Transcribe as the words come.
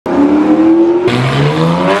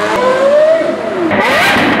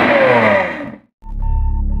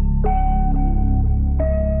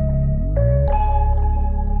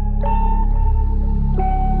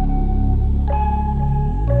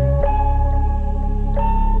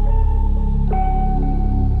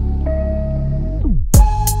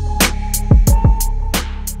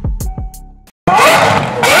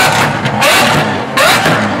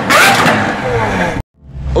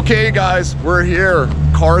Okay guys, we're here,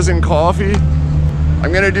 Cars and Coffee.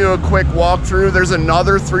 I'm gonna do a quick walkthrough. There's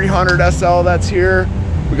another 300 SL that's here.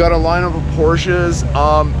 We got a lineup of Porsches.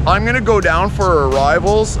 I'm gonna go down for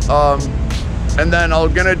arrivals, and then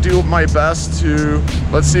I'm gonna do my best to,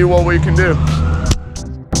 let's see what we can do.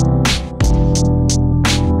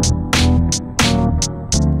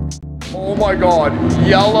 Oh my God,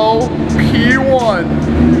 yellow P1.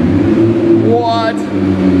 What?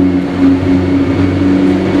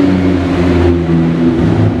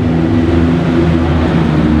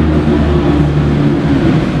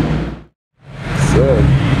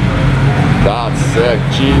 That's sick.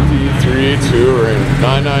 GT3 Touring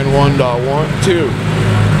 991.12.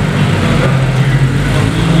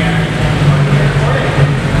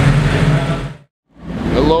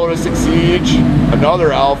 A Lotus Exige,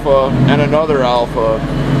 another Alpha, and another Alpha.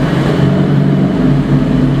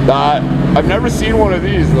 That I've never seen one of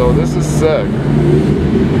these though. This is sick.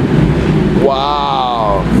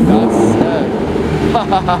 Wow, that's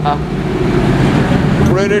sick.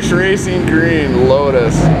 British Racing Green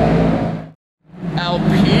Lotus.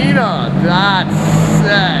 Alpina, that's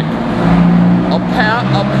sick.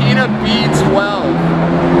 Alpina B12.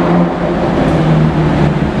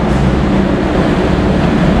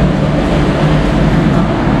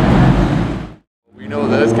 We know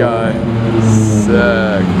this guy.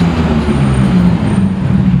 Sick.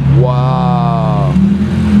 Wow.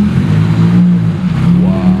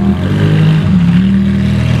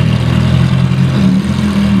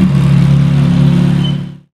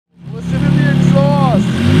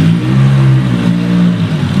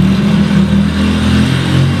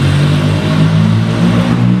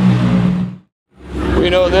 We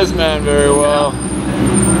know this man very well.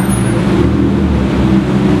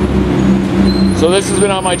 So this has been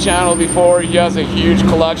on my channel before. He has a huge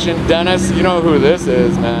collection. Dennis, you know who this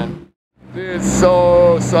is, man. Dude,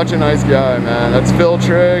 such a nice guy, man. That's Phil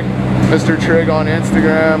Trigg, Mr. Trigg on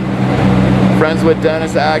Instagram. Friends with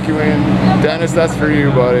Dennis Acuin. Dennis, that's for you,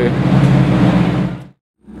 buddy.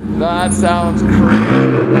 That sounds crazy.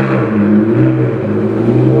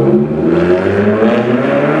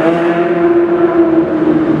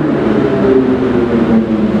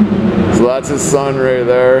 So that's his son right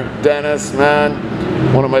there. Dennis, man,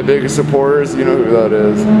 one of my biggest supporters. You know who that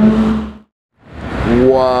is.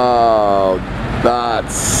 Wow,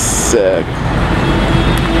 that's sick.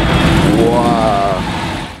 Wow.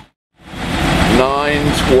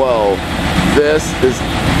 912. This is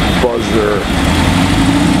buzzer.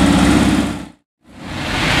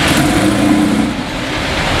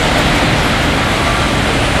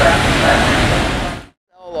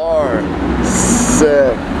 LR.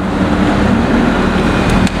 Sick.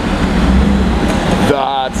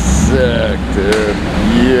 That's sick, dude.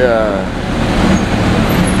 Yeah.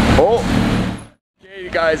 Oh. Okay, you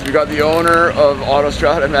guys, we got the owner of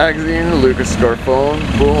Autostrada magazine, Lucas Scarfone.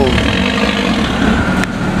 Boom.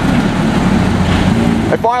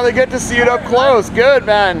 I finally get to see it up close. Good,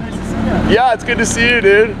 man. Nice to see you. Yeah, it's good to see you,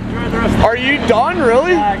 dude. Are you done,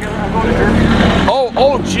 really? Yeah, I'm going to Germany.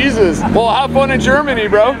 Oh, Jesus. Well, have fun in Germany,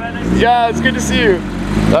 bro. Yeah, it's good to see you.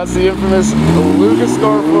 That's the infamous Lucas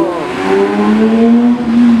Scarfone.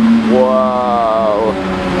 Wow.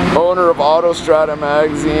 Owner of Autostrada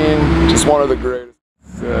magazine. Just one of the greatest.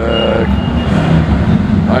 Sick.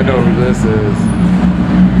 I know who this is.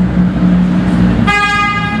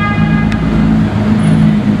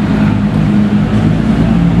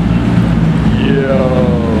 Yo.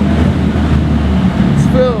 It's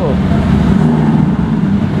Phil.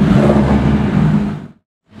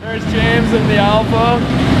 There's James in the Alpha.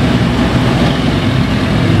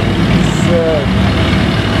 Sick.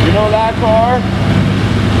 You know that car?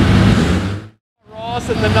 Ross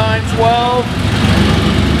in the 912.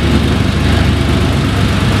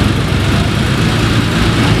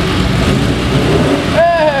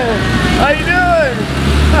 Hey, how you doing?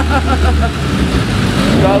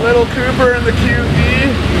 Got little Cooper in the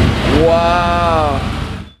QV. Wow.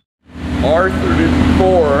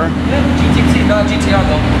 R34. GTC, not GTR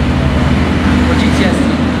though. Or GTS.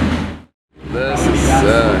 This is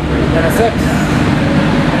sick. That's it.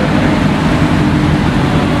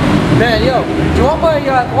 Man, yo, do you want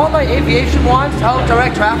my aviation wands to help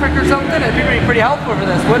direct traffic or something? It'd be pretty helpful for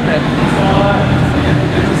this, wouldn't it?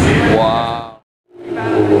 Wow.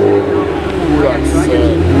 Ooh, that's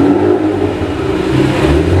sick.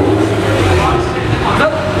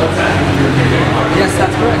 Yes,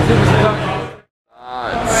 that's correct.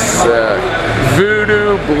 That's sick.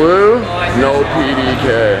 Voodoo Blue, no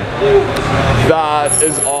PDK. That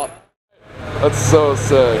is awesome. That's so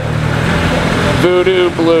sick. Voodoo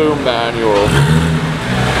Blue manual.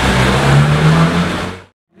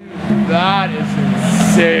 that is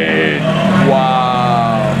insane.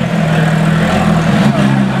 Wow.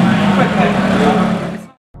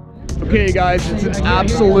 Okay guys, it's an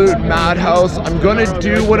absolute madhouse. I'm gonna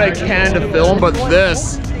do what I can to film, but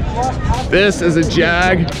this is a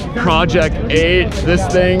Jag Project 8. This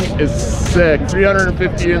thing is sick.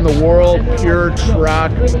 350 in the world, pure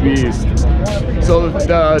track beast. So the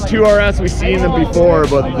 2RS, we've seen them before,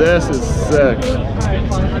 but this is sick.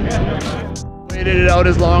 Waited it out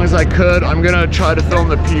as long as I could. I'm gonna try to film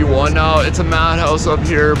the P1 now. It's a madhouse up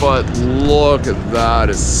here, but look at that,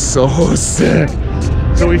 it's so sick.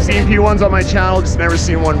 So we've seen P1s on my channel, just never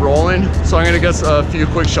seen one rolling. So I'm gonna get a few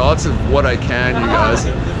quick shots of what I can, you guys.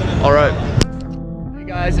 All right. Hey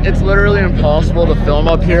guys, it's literally impossible to film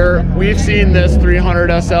up here. We've seen this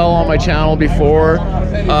 300 SL on my channel before.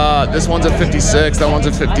 This one's a 56, that one's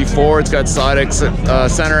a 54. It's got side exit,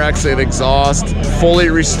 center exit exhaust, fully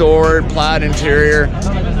restored, plaid interior.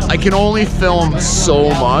 I can only film so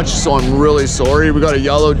much, so I'm really sorry. We got a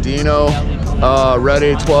yellow Dino, red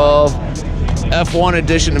A12. F1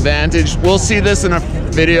 edition Vantage. We'll see this in a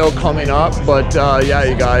video coming up, but yeah,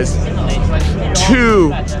 you guys,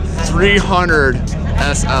 2 300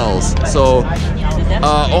 SLs. So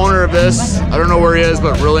owner of this, I don't know where he is,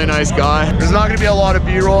 but really nice guy. There's not gonna be a lot of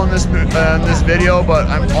B-roll in this video, but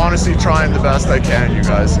I'm honestly trying the best I can, you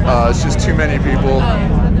guys. It's just too many people.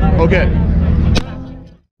 Okay.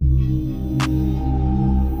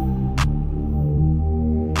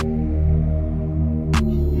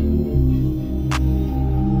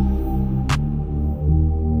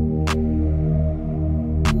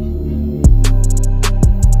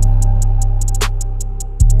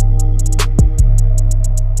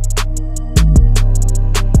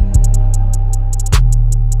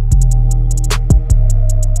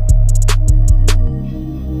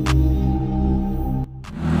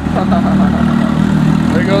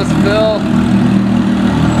 There goes Phil.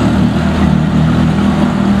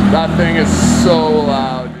 That thing is so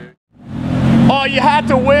loud, dude. Oh, you had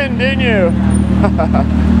to win, didn't you?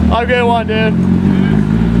 I'll get one, dude.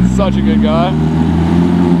 Such a good guy.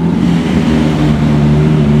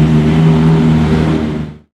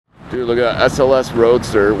 Dude, look at that SLS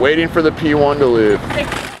Roadster. Waiting for the P1 to leave. Hey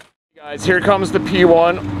guys, here comes the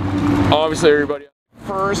P1. Obviously, everybody.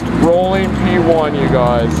 First rolling P1, you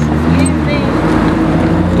guys.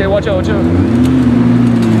 Okay, watch out, watch out.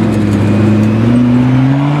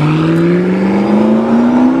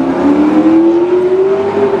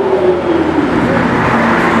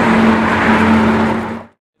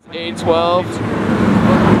 It's A12.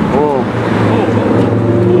 Oh.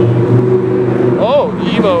 Oh,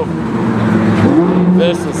 Evo.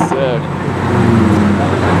 This is sick.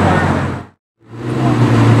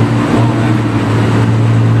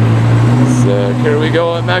 Here we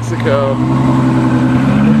go in Mexico.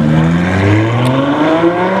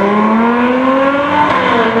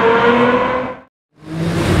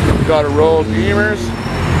 We've got a row of Beamers.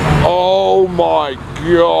 Oh my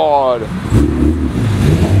God.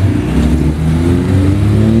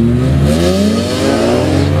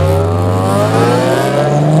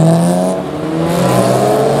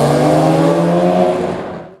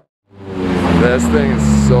 This thing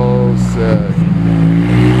is so sick.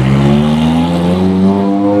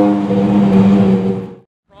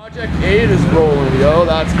 Project 8 is rolling, yo.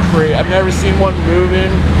 That's crazy. I've never seen one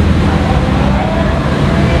moving.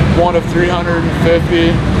 One of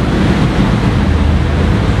 350.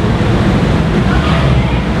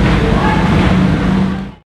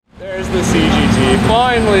 There's the CGT.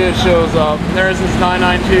 Finally it shows up. There's this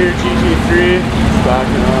 992 GT3. It's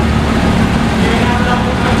backing up.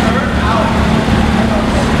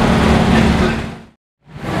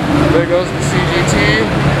 There goes the CGT,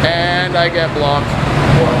 and I get blocked.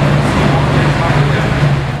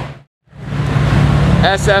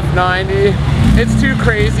 SF90. It's too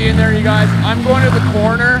crazy in there, you guys. I'm going to the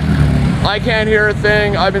corner. I can't hear a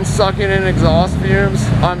thing. I've been sucking in exhaust fumes.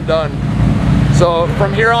 I'm done. So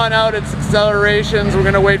from here on out, it's accelerations. We're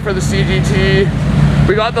gonna wait for the CGT.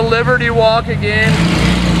 We got the Liberty Walk again.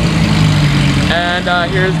 And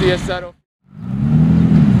here's the Assetto.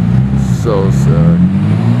 So sick.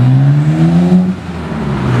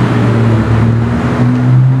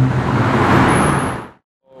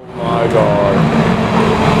 Oh my God.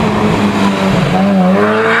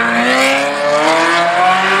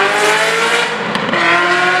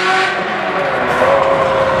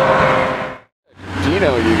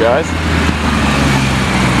 Dino, you guys.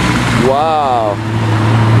 Wow.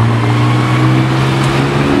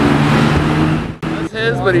 That's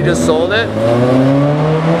his, but he just sold it.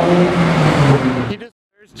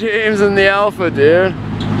 There's James in the Alpha, dude.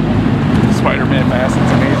 Spider-Man mask,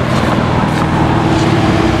 it's amazing.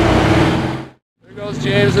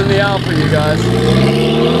 James in the Alpha, you guys.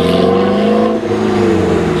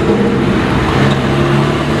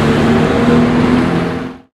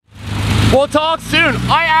 We'll talk soon.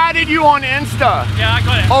 I added you on Insta. Yeah, I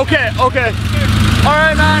got it. Okay, okay. All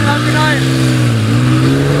right, man. Have a good night.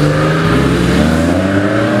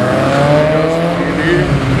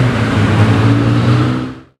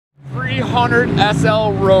 300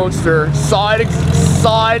 SL Roadster, side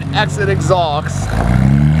exit exhaust.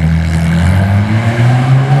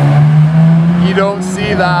 You don't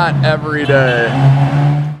see that every day.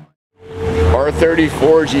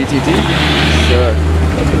 R34 GTT. Sick.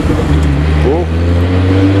 Cool.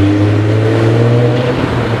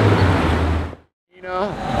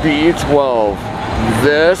 B12.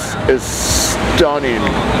 This is stunning.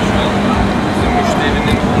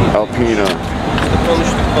 Alpina.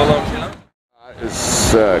 That is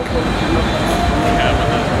sick.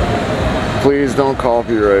 Please don't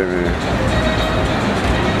copyright me.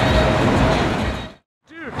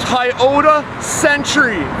 Dude, Toyota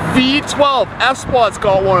Century V12 F-Spot's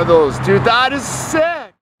got one of those. Dude, that is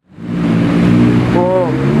sick. Whoa.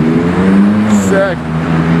 Sick.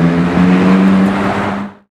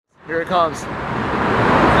 Here it comes.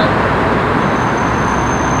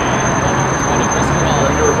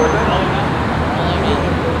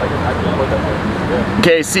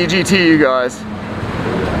 Okay, CGT, you guys.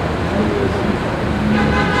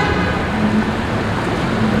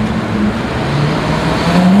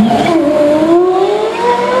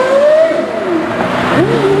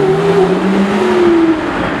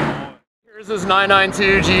 Here's this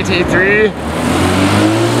 992 GT3.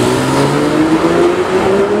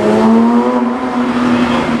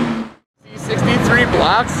 C63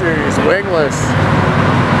 Black Series, wingless.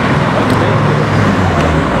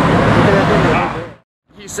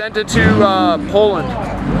 He sent it to Poland.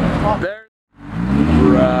 There.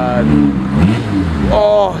 Rad.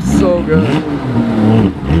 Oh, so good.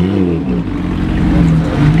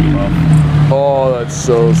 Oh, that's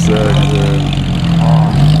so sick, dude.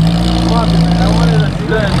 Fuck it, man. I wanted to do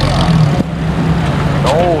that.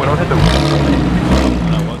 No, don't hit the.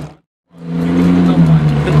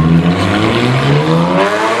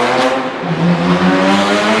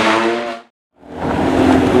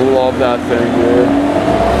 Love that thing, dude.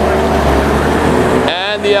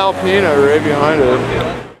 And the Alpina right behind it.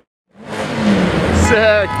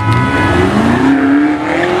 Sick.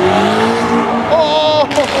 Oh!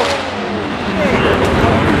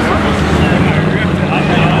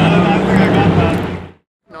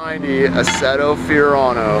 90 Assetto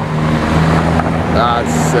Fiorano.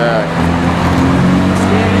 That's sick.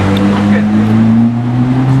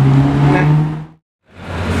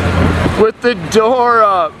 With the door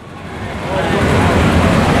up.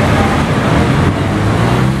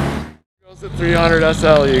 Goes to 300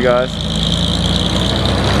 SL, you guys.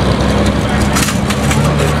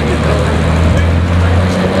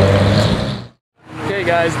 Okay,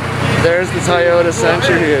 guys, there's the Toyota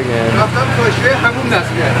Century again.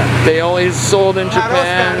 They only sold in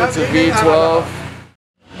Japan. It's a V12.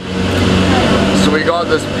 So we got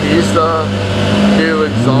this Pista, new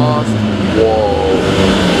exhaust. Whoa.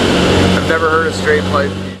 I've never heard a straight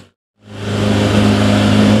pipe.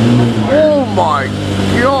 Oh my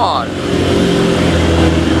god!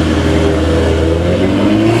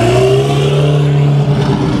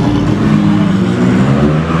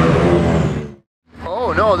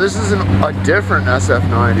 Oh no, this isn't a different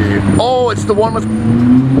SF90. Oh, it's the one with...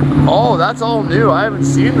 Oh, that's all new. I haven't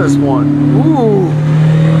seen this one. Ooh.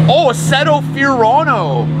 Oh, Assetto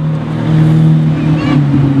Fiorano.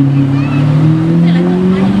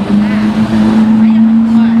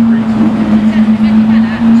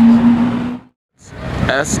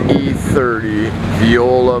 SE30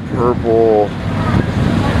 Viola Purple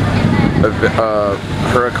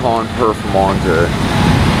Huracan Performante.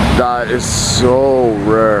 That is so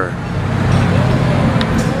rare.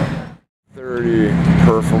 30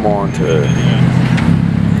 Performante.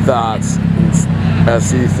 That's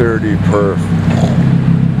SE30 Perf.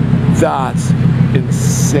 That's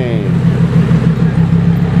insane.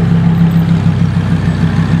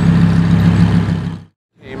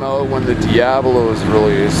 Came out when the Diablo was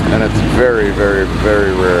released, and it's very, very,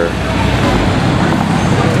 very rare.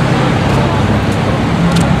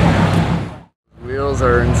 Wheels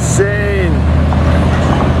are insane.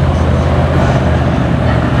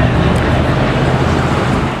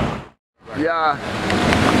 Yeah.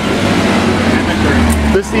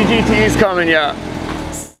 The CGT's coming, yeah.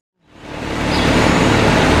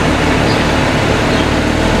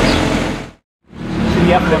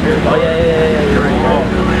 Oh yeah, you're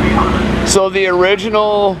right. So the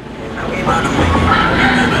original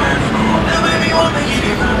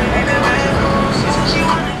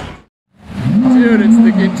Dude, it's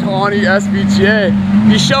the Gintani SVJ.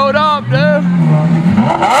 He showed up, dude.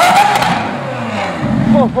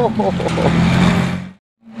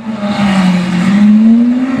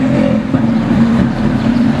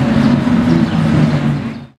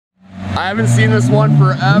 I haven't seen this one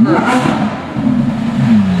forever.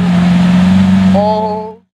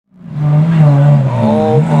 Oh.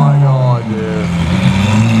 Oh my God, dude.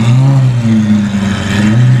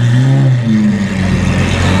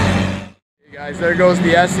 Hey guys, there goes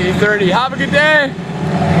the SE30. Have a good day.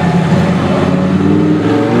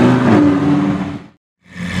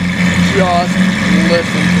 Just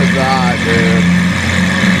listen to that, dude.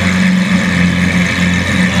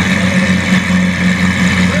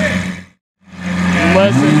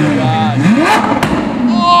 Listen to that.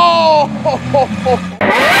 Oh!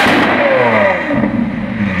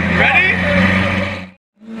 Ready?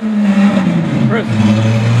 Chris.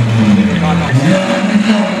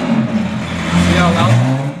 See how loud?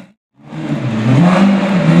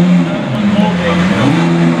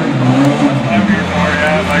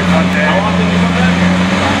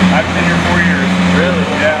 I've been here 4 years. Really?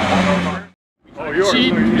 Yeah. Oh, yours.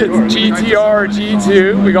 It's GTR G2.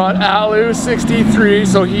 We got Alu 63,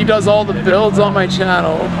 so he does all the builds on my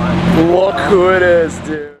channel. Look who it is,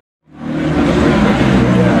 dude.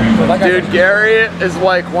 Dude, Gary is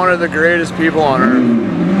like one of the greatest people on earth.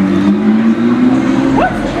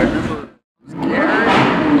 What? Gary?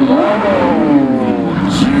 Oh,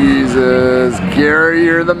 Jesus. Gary,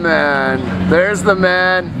 you're the man. There's the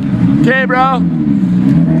man. Okay, bro.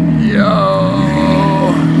 Yo.